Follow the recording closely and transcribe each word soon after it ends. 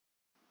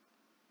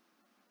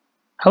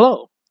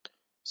Hello.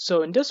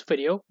 So in this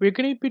video, we're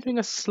going to be doing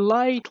a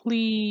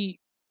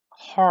slightly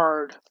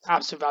hard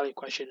absolute value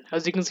question.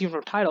 As you can see from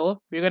the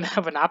title, we're going to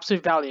have an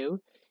absolute value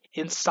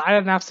inside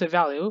an absolute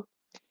value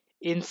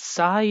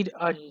inside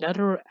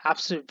another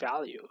absolute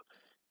value.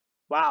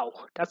 Wow,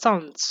 that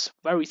sounds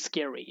very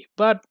scary,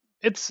 but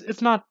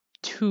it's not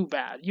too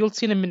bad. You'll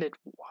see in a minute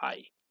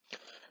why.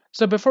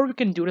 So before we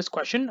can do this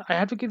question, I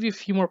have to give you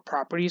a few more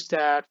properties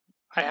that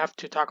I have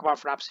to talk about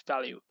for absolute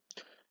value.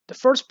 The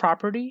first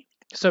property,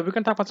 so we're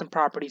going to talk about some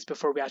properties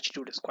before we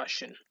actually do this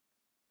question.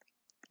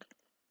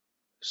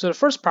 So the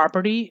first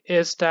property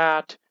is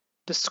that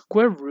the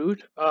square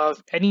root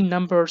of any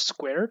number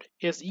squared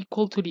is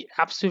equal to the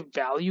absolute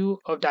value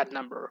of that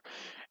number.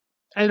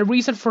 And the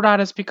reason for that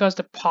is because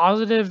the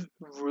positive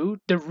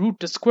root,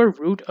 the square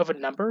root of a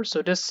number,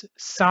 so this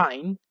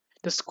sign,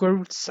 the square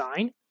root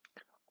sign,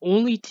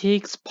 only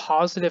takes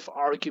positive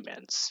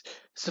arguments.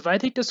 So if I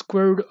take the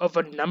square root of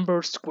a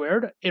number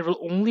squared, it will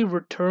only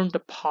return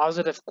the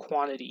positive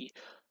quantity.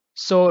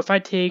 So if I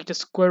take the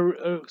square root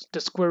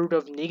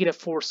of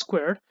 -4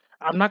 squared,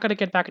 I'm not going to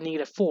get back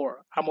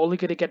 -4. I'm only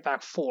going to get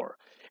back 4.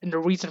 And the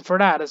reason for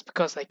that is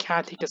because I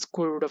can't take the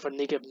square root of a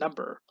negative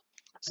number.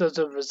 So as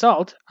a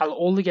result, I'll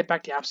only get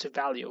back the absolute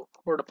value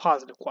or the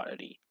positive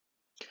quantity.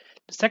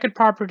 The second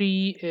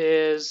property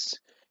is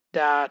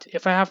that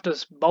if I have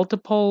this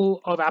multiple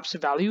of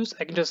absolute values,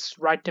 I can just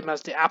write them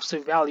as the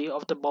absolute value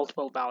of the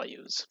multiple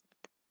values.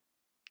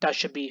 That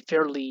should be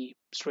fairly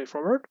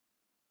straightforward.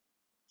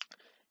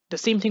 The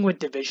same thing with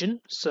division,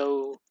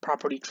 so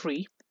property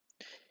 3.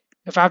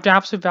 If I have the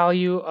absolute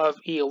value of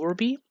a over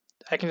b,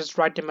 I can just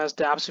write them as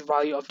the absolute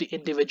value of the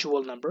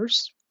individual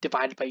numbers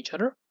divided by each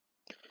other.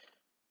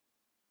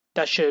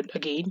 That should,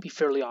 again, be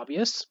fairly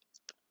obvious.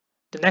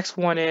 The next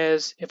one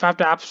is, if I have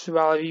the absolute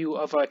value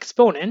of an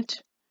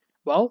exponent,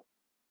 well,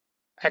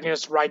 I can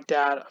just write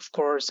that, of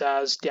course,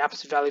 as the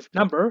absolute value of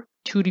number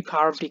to the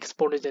power of the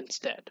exponent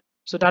instead.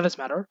 So that doesn't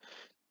matter.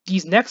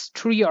 These next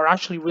three are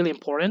actually really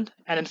important,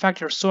 and in fact,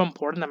 they're so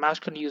important, I'm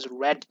actually going to use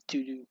red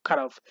to kind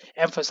of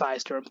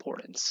emphasize their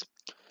importance.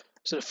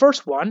 So the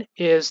first one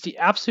is the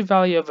absolute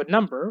value of a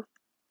number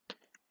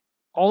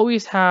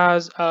always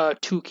has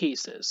two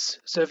cases.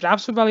 So if the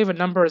absolute value of a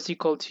number is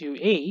equal to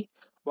a,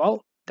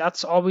 well,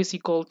 that's always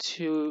equal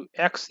to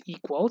x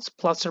equals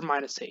plus or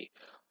minus a.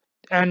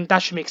 And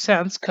that should make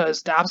sense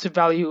because the absolute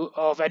value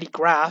of any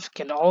graph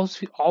can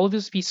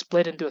always be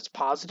split into its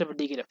positive and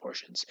negative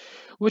portions,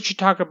 which we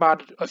talked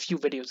about a few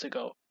videos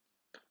ago.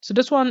 So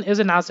this one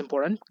isn't as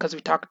important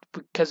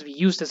because we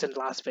used this in the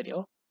last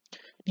video.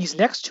 These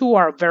next two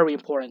are very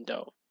important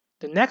though.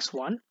 The next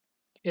one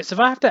is if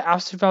I have the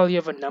absolute value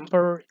of a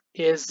number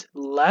is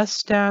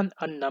less than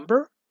a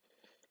number,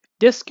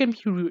 this can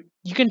be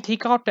you can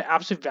take out the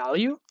absolute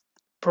value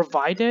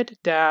provided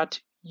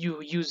that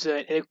you use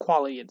an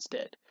inequality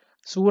instead.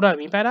 So what do I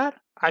mean by that?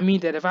 I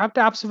mean that if I have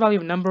the absolute value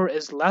of a number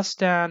is less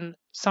than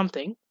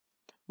something,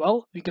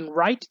 well, we can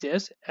write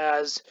this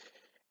as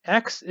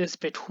x is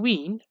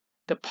between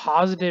the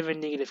positive and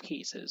negative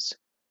cases.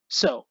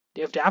 So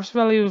if the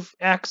absolute value of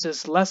x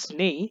is less than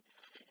a,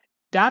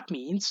 that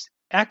means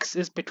x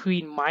is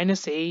between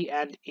minus a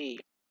and a.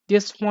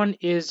 This one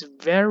is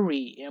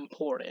very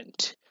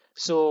important.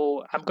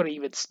 So I'm going to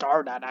even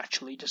star that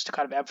actually just to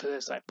kind of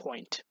emphasize that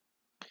point.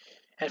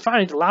 And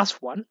finally, the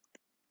last one,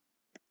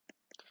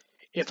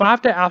 if I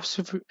have the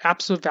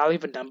absolute value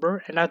of a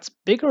number and that's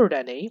bigger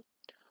than a,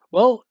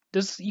 well,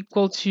 this is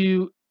equal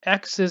to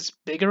x is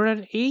bigger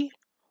than a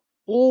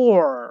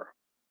or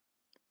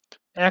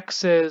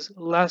x is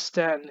less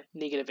than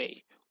negative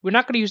a. We're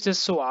not going to use this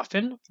so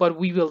often, but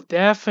we will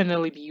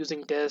definitely be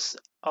using this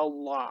a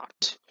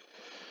lot.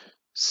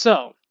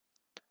 So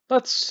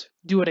let's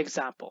do an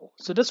example.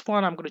 So this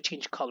one I'm going to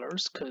change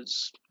colors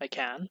because I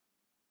can.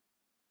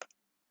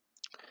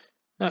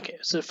 Okay,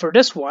 so for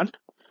this one,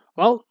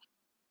 well,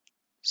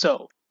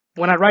 so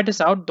when I write this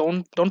out,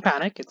 don't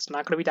panic. It's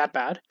not going to be that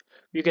bad.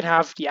 You can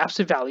have the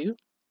absolute value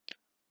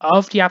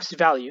of the absolute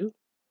value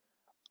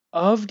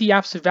of the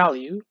absolute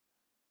value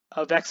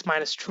of x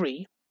minus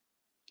 3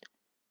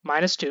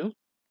 minus 2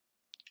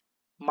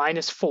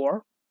 minus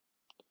 4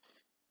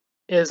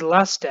 is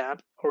less than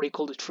or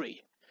equal to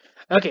 3.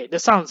 Okay,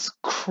 this sounds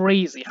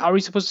crazy. How are we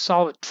supposed to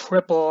solve a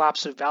triple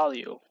absolute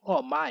value?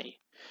 Oh my.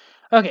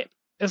 Okay,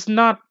 it's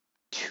not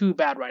too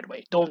bad right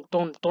away. Don't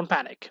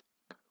panic.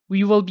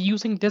 We will be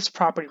using this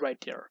property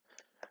right here.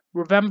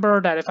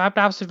 Remember that if I have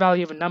the absolute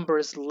value of a number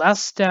is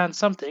less than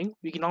something,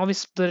 we can always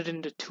split it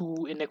into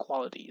two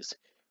inequalities,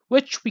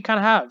 which we kind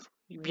of have.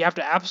 We have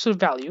the absolute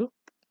value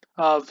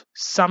of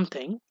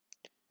something.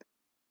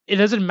 It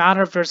doesn't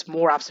matter if there's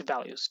more absolute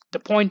values. The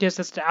point is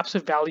that the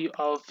absolute value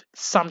of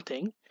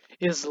something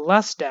is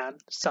less than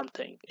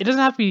something. It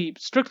doesn't have to be,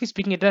 strictly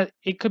speaking,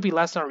 it could be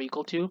less than or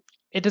equal to.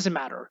 It doesn't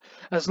matter.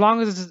 As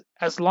long as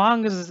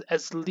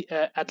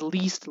at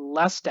least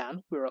less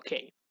than, we're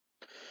okay.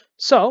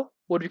 So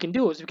what we can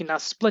do is we can now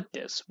split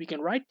this. We can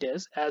write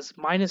this as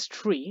minus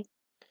 3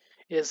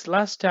 is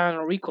less than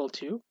or equal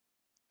to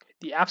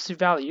the absolute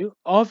value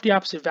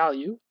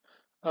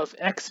of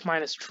x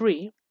minus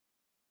 3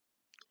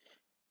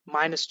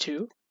 minus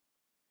 2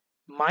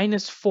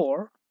 minus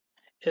 4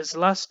 is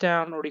less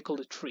than or equal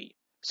to 3.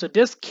 So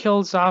this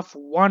kills off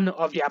one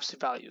of the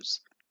absolute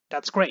values.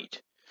 That's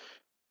great.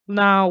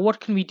 Now what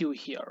can we do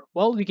here?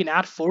 Well, we can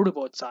add 4 to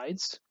both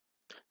sides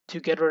to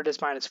get rid of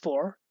this minus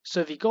 4.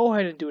 So if we go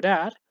ahead and do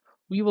that,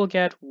 we will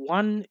get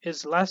 1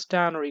 is less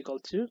than or equal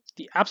to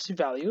the absolute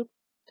value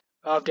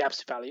of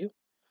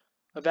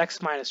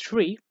x minus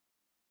 3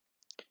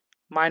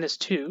 minus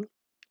 2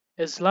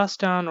 is less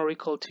than or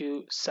equal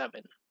to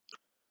 7.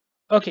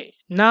 Okay,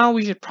 now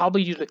we should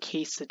probably do the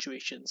case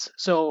situations.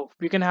 So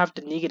we can have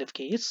the negative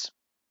case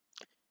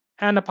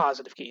and a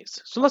positive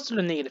case. So let's do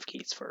the negative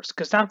case first,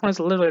 because that one is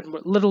a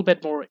little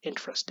bit more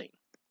interesting.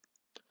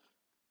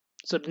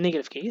 So the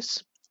negative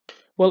case.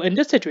 Well, in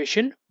this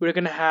situation, we're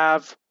going to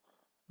have,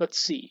 let's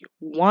see,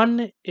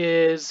 1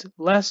 is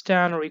less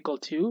than or equal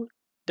to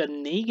the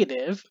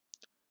negative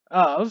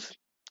of,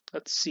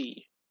 let's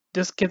see,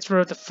 this gets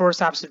rid of the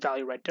first absolute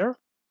value right there,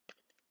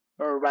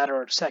 or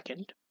rather the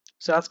second.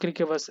 So that's going to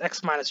give us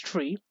x minus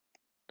 3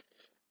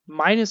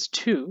 minus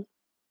 2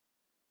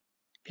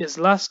 is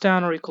less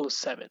than or equal to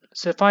 7.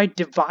 So if I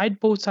divide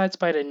both sides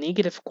by the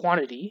negative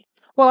quantity,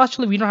 well,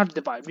 actually, we don't have to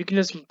divide. We can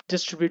just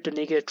distribute the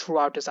negative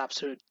throughout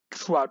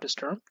this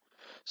term.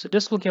 So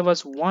this will give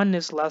us 1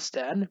 is less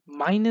than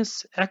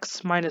minus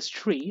x minus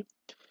 3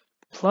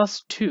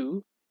 plus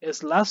 2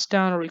 is less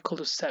than or equal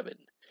to 7.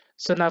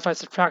 So now if I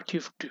subtract 2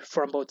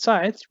 from both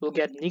sides, we'll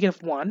get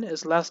negative 1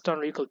 is less than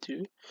or equal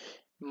to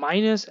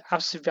minus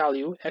absolute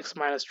value x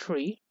minus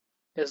 3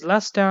 is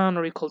less than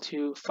or equal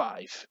to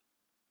 5.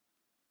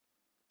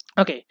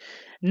 Okay,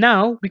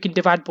 now we can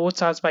divide both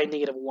sides by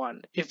negative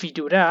 1. If we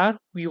do that,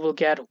 we will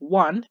get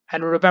 1.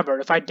 And remember,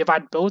 if I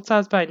divide both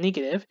sides by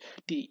negative,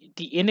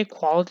 the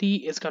inequality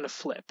is going to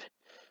flip.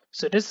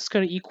 So this is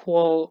going to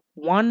equal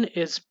 1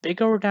 is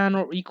bigger than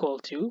or equal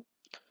to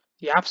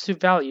the absolute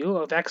value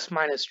of x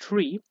minus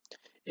 3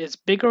 is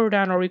bigger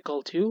than or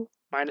equal to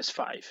minus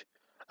 5.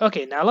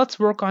 Okay, now let's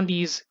work on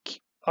these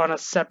on a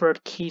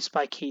separate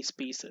case-by-case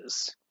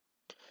basis.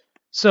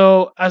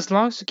 So as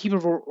long as you keep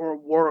your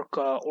work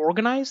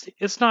organized,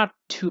 it's not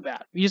too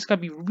bad. You just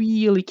gotta be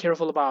really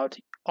careful about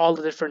all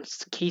the different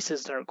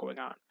cases that are going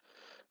on.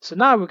 So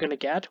now we're gonna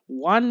get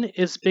 1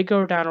 is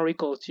bigger than or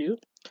equal to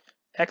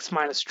x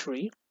minus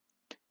 3.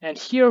 And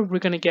here we're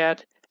gonna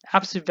get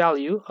absolute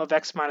value of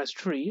x minus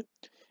 3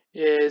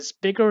 is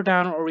bigger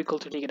than or equal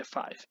to negative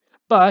 5.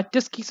 But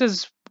this case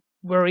is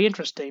very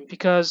interesting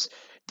because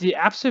the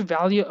absolute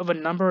value of a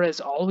number is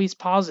always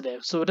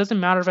positive. So it doesn't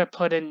matter if I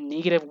put in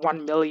negative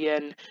 1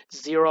 million,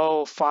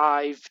 0,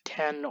 5,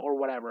 10, or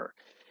whatever.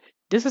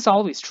 This is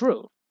always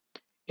true.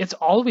 It's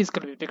always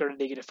going to be bigger than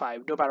negative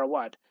 5, no matter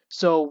what.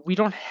 So we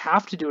don't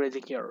have to do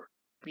anything here.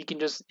 We can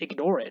just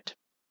ignore it.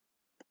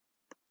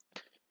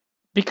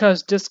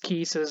 Because this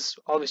case is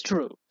always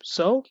true.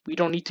 So we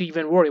don't need to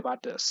even worry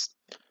about this.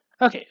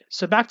 Okay,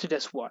 so back to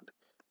this one.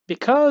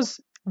 Because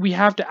we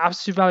have the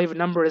absolute value of a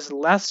number is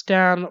less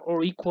than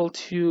or equal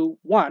to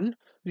 1,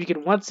 we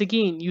can once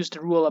again use the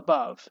rule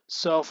above.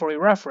 So for a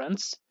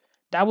reference,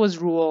 that was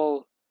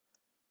rule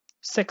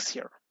 6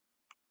 here.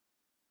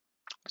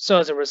 So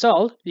as a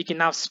result, we can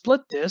now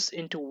split this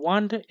into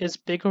 1 is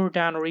bigger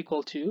than or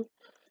equal to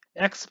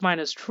x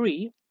minus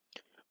 3,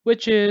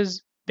 which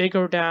is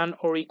bigger than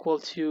or equal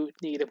to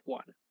negative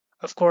 1.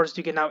 Of course,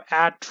 you can now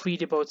add 3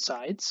 to both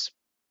sides.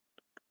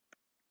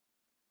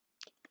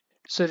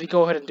 So if you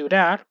go ahead and do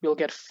that, we'll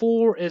get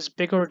 4 is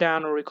bigger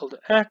than or equal to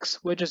x,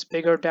 which is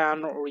bigger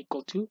than or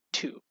equal to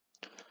 2.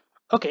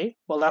 Okay,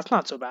 well that's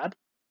not so bad.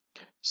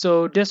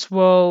 So this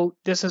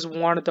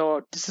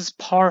is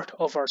part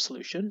of our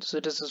solution. So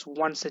this is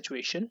one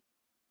situation.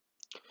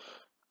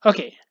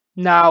 Okay,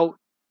 now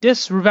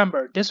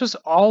remember, this was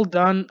all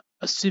done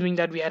assuming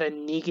that we had a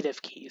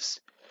negative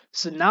case.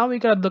 So now we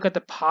gotta look at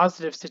the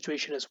positive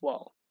situation as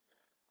well.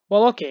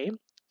 Well, okay,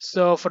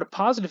 so for the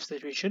positive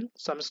situation,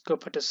 so I'm just going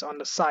to put this on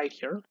the side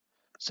here.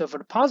 So for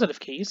the positive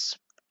case,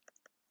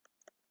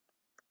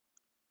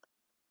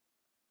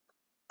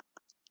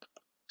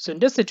 so in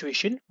this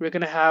situation, we're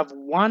going to have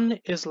 1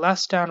 is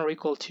less than or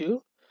equal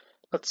to,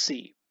 let's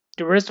see,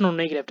 there is no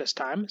negative this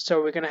time.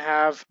 So we're going to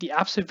have the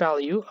absolute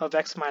value of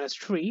x minus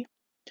 3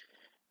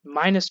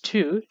 minus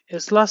 2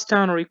 is less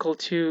than or equal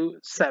to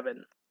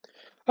 7.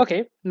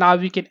 Okay, now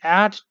we can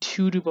add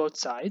 2 to both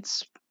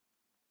sides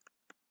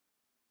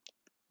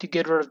to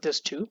get rid of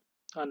this 2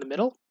 on the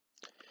middle.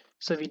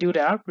 So if we do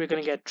that, we're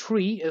going to get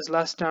 3 is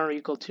less than or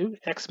equal to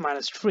x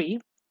minus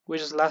 3,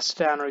 which is less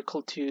than or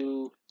equal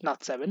to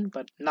not 7,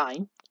 but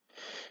 9.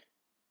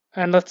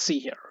 And let's see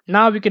here.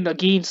 Now we can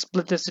again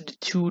split this into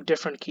 2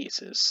 different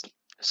cases.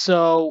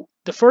 So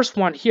the first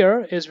one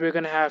here is we're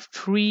going to have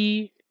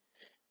 3,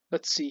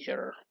 let's see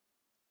here.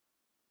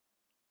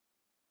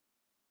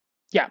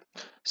 Yeah,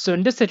 so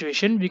in this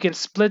situation, we can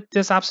split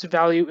this absolute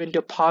value into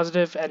a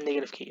positive and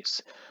negative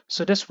case.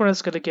 So this one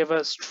is going to give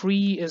us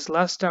 3 is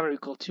less than or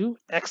equal to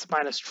x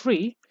minus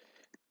 3,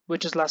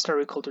 which is less than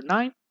or equal to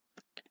 9.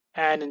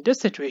 And in this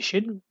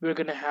situation, we're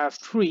going to have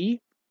 3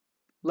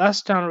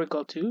 less than or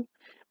equal to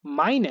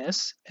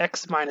minus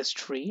x minus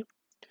 3,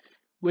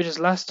 which is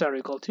less than or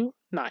equal to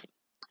 9.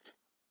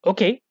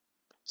 Okay,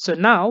 so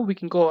now we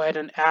can go ahead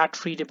and add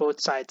 3 to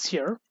both sides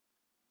here.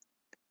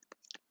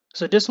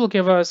 So this will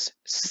give us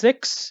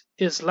 6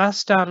 is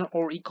less than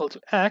or equal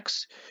to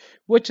x,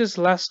 which is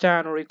less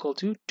than or equal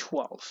to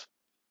 12.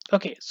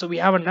 Okay, so we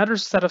have another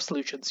set of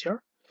solutions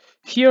here.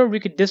 Here we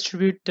could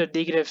distribute the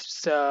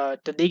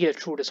negative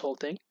through this whole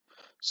thing.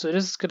 So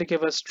this is going to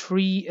give us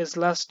 3 is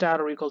less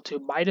than or equal to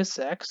minus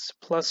x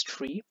plus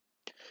 3,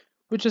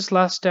 which is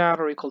less than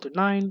or equal to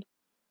 9.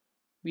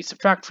 We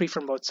subtract 3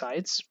 from both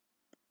sides.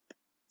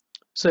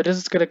 So this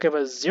is going to give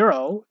us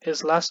 0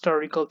 is less than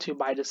or equal to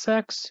minus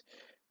x,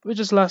 which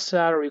is less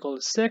than or equal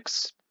to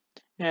 6.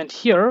 And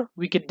here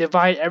we could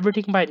divide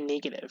everything by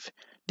negative.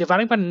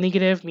 Dividing by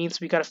negative means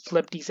we got to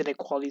flip these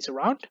inequalities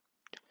around.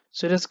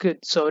 So this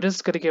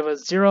is going to give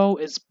us 0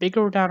 is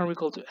bigger than or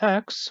equal to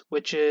x,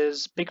 which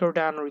is bigger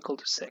than or equal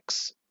to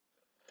 6.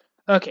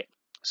 Okay,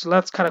 so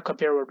let's kind of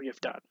compare what we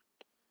have done.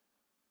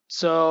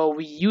 So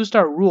we used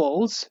our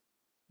rules,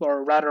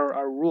 or rather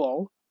our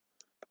rule,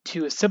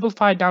 to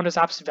simplify down this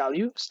absolute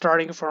value,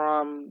 starting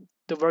from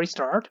the very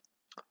start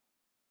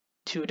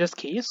to this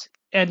case,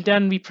 and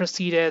then we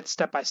proceeded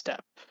step by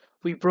step.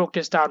 We broke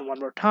this down one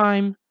more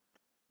time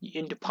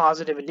into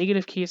positive and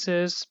negative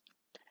cases,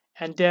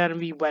 and then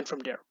we went from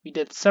there. We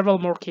did several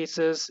more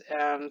cases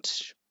and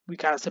we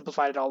kind of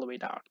simplified it all the way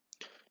down.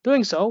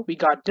 Doing so, we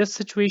got this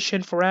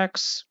situation for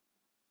x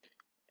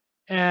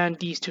and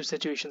these two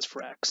situations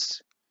for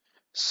x.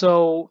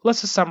 So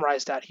let's just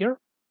summarize that here.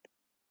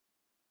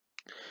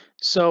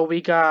 So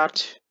we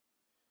got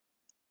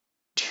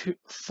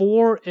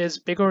 4 is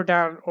bigger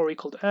than or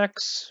equal to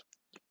x,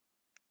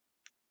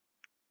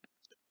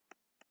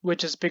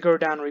 which is bigger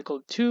than or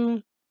equal to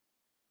 2.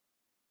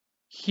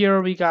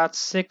 Here we got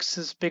 6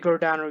 is bigger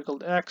than or equal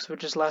to x,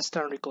 which is less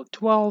than or equal to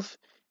 12.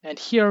 And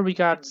here we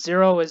got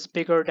 0 is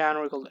bigger than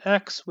or equal to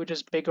x, which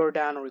is bigger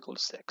than or equal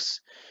to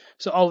 6.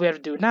 So all we have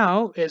to do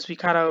now is we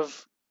kind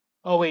of,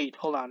 oh wait,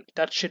 hold on.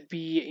 That should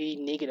be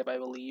a negative, I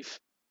believe.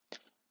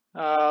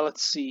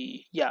 Let's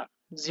see. Yeah,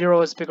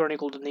 0 is bigger than or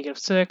equal to negative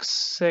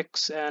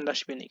 6, and that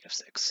should be a negative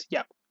 6.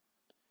 Yeah,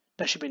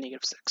 that should be a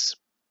negative 6.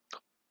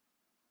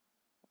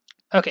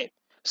 Okay,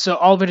 so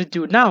all we have to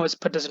do now is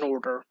put this in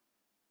order.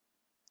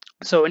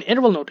 So in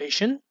interval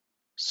notation,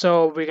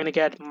 so we're going to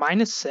get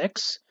minus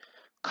 6,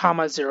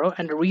 comma 0,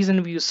 and the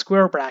reason we use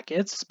square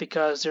brackets is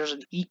because there's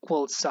an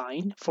equal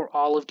sign for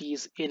all of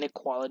these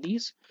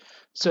inequalities.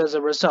 So as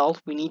a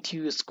result, we need to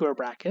use square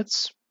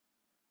brackets.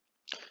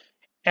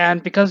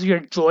 And because we are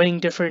joining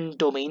different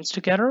domains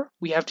together,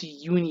 we have to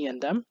union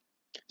them.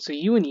 So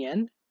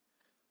union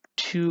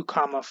 2,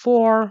 comma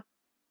 4,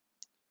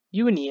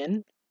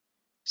 union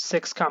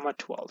 6, comma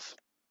 12.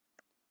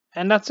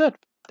 And that's it.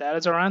 That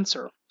is our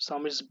answer. So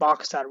let me just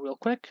box that real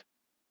quick.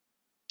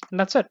 And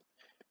that's it.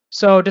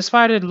 So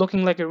despite it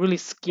looking like a really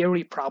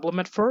scary problem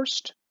at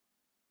first,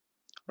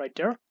 right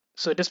there.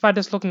 So despite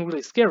this looking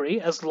really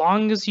scary, as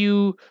long as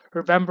you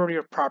remember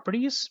your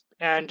properties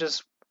and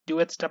just do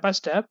it step by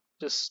step,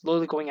 just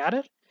slowly going at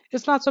it,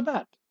 it's not so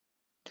bad.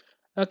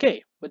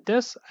 Okay, with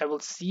this, I will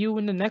see you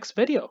in the next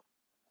video.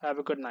 Have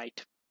a good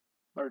night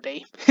or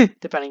day,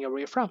 depending on where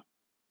you're from.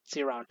 See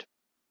you around.